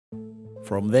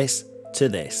From this to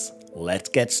this. Let's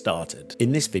get started.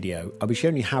 In this video, I'll be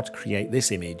showing you how to create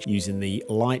this image using the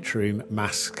Lightroom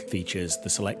mask features, the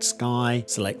select sky,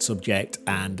 select subject,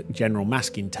 and general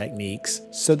masking techniques.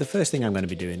 So the first thing I'm going to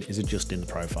be doing is adjusting the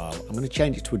profile. I'm going to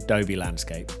change it to Adobe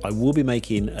Landscape. I will be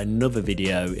making another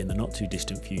video in the not too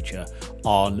distant future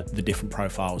on the different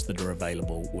profiles that are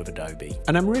available with Adobe.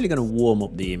 And I'm really going to warm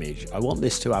up the image. I want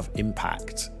this to have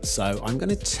impact. So I'm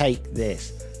going to take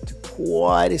this to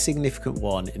quite a significant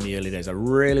one in the early days. I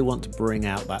really want to bring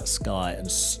out that sky and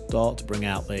start to bring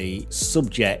out the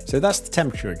subject. So that's the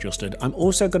temperature adjusted. I'm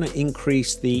also going to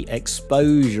increase the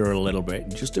exposure a little bit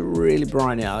just to really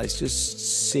brighten it out. Let's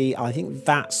just see, I think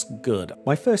that's good.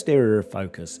 My first area of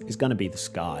focus is going to be the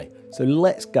sky. So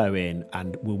let's go in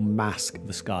and we'll mask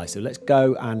the sky. So let's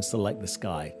go and select the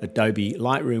sky. Adobe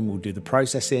Lightroom will do the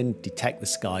processing, detect the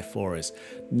sky for us.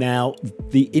 Now,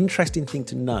 the interesting thing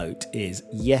to note is,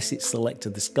 yes, it's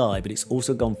selected the sky, but it's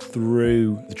also gone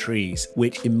through the trees,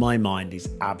 which in my mind is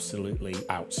absolutely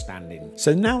outstanding.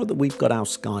 So now that we've got our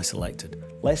sky selected,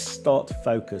 let's start to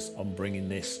focus on bringing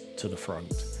this to the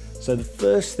front. So the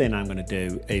first thing I'm going to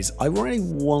do is I really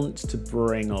want to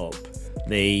bring up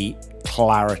the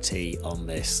clarity on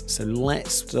this. So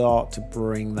let's start to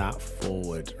bring that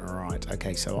forward. All right,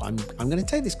 okay, so I'm going to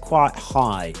take this quite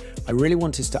high. I really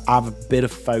want us to have a bit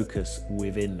of focus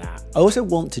within that. I also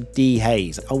want to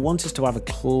dehaze. I want us to have a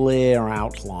clear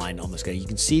outline on the sky. You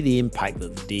can see the impact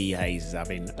that the dehaze is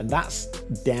having, and that's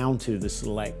down to the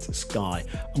select sky.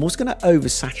 I'm also going to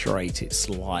oversaturate it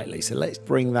slightly. So let's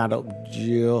bring that up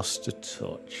just a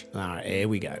touch. All right, here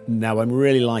we go. Now I'm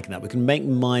really liking that. We can make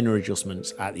minor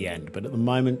adjustments at the end, but at the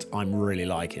moment I'm really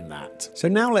liking that. So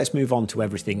now let's move on to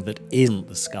everything that isn't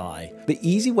the sky. The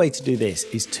easy way to do this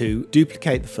is to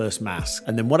duplicate the first mask,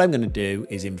 and then what I'm going to do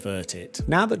is invert it.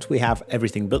 Now that we have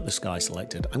everything but the sky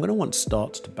selected, I'm going to want to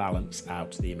start to balance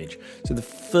out the image. So the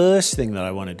first thing that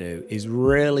I want to do is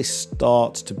really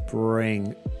start to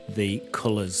bring the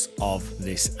colors of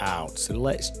this out. So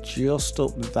let's just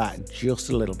up that just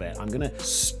a little bit. I'm going to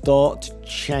start to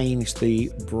change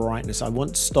the brightness. I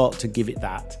want to start to give it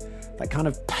that kind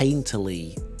of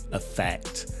painterly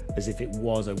effect, as if it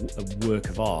was a work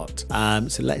of art.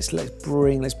 So let's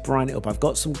brighten it up. I've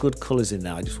got some good colors in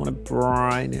there. I just want to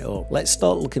brighten it up. Let's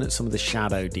start looking at some of the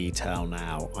shadow detail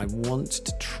now. I want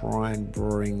to try and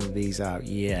bring these out.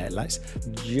 Yeah, let's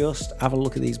just have a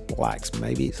look at these blacks.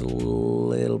 Maybe it's a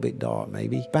little bit dark,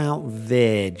 maybe about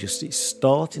there. Just it's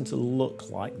starting to look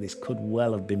like this could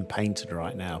well have been painted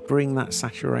right now. Bring that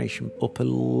saturation up a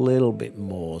little bit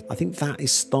more. I think that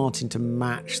is starting to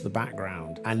match the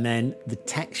background. And then the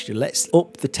texture, let's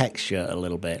up the texture a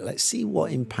little bit. Let's see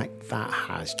what impact that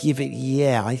has. Give it,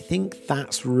 yeah, I think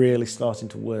that's really starting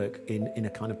to work in a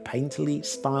kind of painterly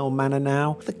style manner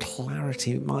now. The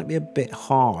clarity might be a bit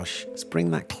harsh. Let's bring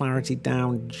that clarity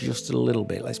down just a little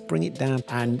bit. Let's bring it down.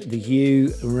 And the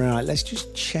hue, right, let's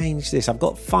just change this. I've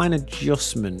got fine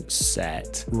adjustments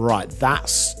set. Right,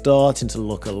 that's starting to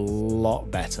look a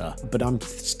lot better, but I'm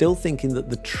still thinking that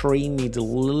the tree needs a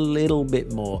little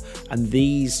bit more, and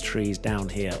these trees down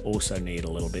here also need a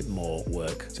little bit more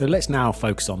work. So let's now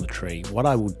focus on the tree. What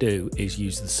I will do is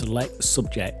use the select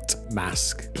subject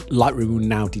mask. Lightroom will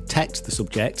now detect the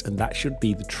subject, and that should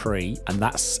be the tree, and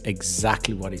that's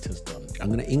exactly what it has done. I'm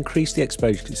going to increase the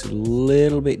exposure because it's a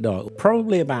little bit dark,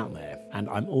 probably about there. And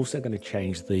I'm also going to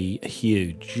change the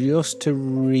hue just to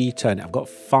return it. I've got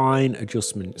fine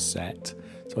adjustments set,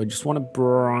 so I just want to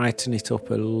brighten it up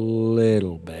a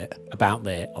little bit, about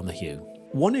there on the hue.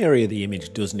 One area the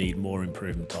image does need more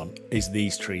improvement on is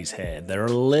these trees here. They're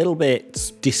a little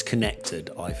bit disconnected,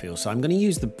 I feel. So I'm going to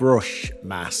use the brush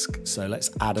mask. So let's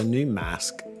add a new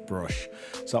mask brush.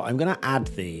 So I'm going to add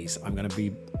these. I'm going to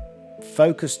be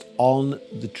focused on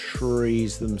the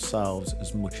trees themselves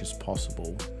as much as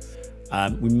possible.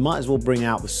 We might as well bring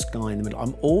out the sky in the middle.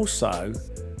 I'm also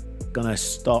going to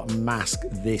start mask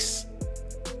this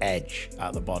edge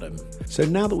at the bottom. So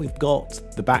now that we've got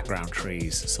the background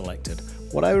trees selected,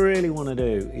 what I really want to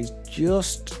do is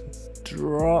just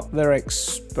drop their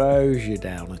exposure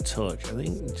down a touch. I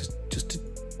think just to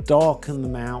darken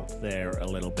them out there a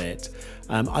little bit.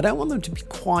 I don't want them to be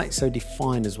quite so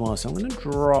defined as well, so I'm going to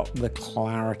drop the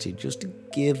clarity just to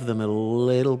give them a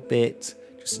little bit,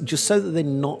 just so that they're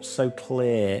not so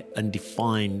clear and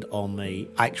defined on the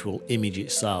actual image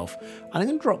itself. And I'm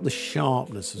going to drop the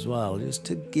sharpness as well, just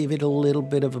to give it a little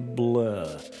bit of a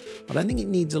blur. I don't think it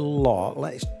needs a lot.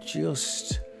 Let's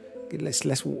just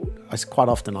quite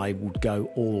often I would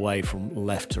go all the way from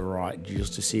left to right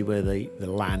just to see where the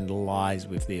land lies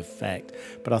with the effect.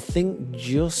 But I think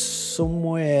just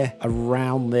somewhere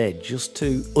around there, just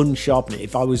to unsharpen it.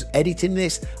 If I was editing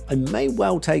this, I may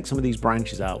well take some of these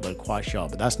branches out that are quite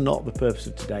sharp, but that's not the purpose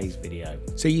of today's video.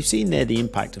 So you've seen there the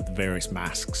impact of the various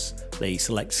masks. The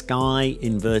select sky,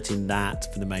 inverting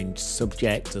that for the main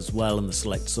subject as well, and the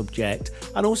select subject,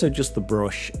 and also just the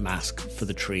brush mask for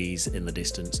the trees in the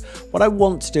distance. What I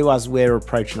want to do as we're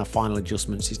approaching our final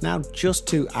adjustments is now just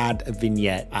to add a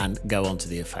vignette and go on to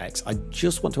the effects. I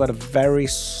just want to add a very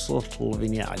subtle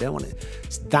vignette. I don't want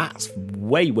it, that's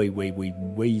way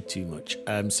too much.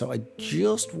 So I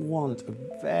just want a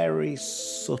very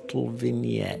subtle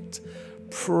vignette.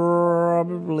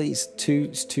 Probably it's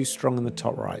too strong in the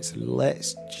top right, so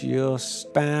let's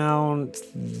just bound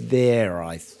there.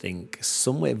 I think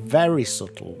somewhere very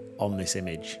subtle on this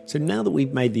image. So now that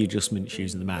we've made the adjustments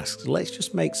using the masks, let's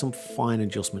just make some fine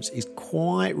adjustments. It's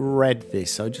quite red,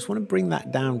 this, so I just want to bring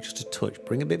that down just a touch,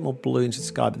 bring a bit more blue into the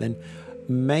sky, but then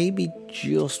maybe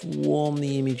just warm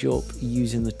the image up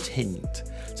using the tint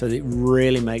so that it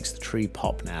really makes the tree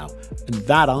pop now. And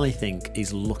that, I think,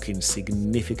 is looking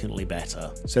significantly better.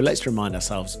 So let's remind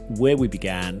ourselves where we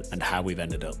began and how we've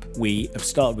ended up. We have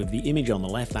started with the image on the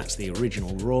left, that's the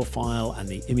original raw file, and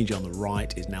the image on the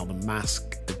right is now the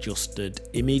mask adjusted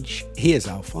image. Here's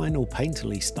our final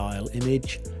painterly style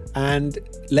image. And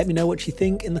let me know what you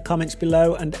think in the comments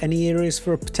below and any areas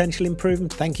for a potential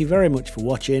improvement. Thank you very much for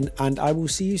watching, and I will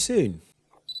see you soon.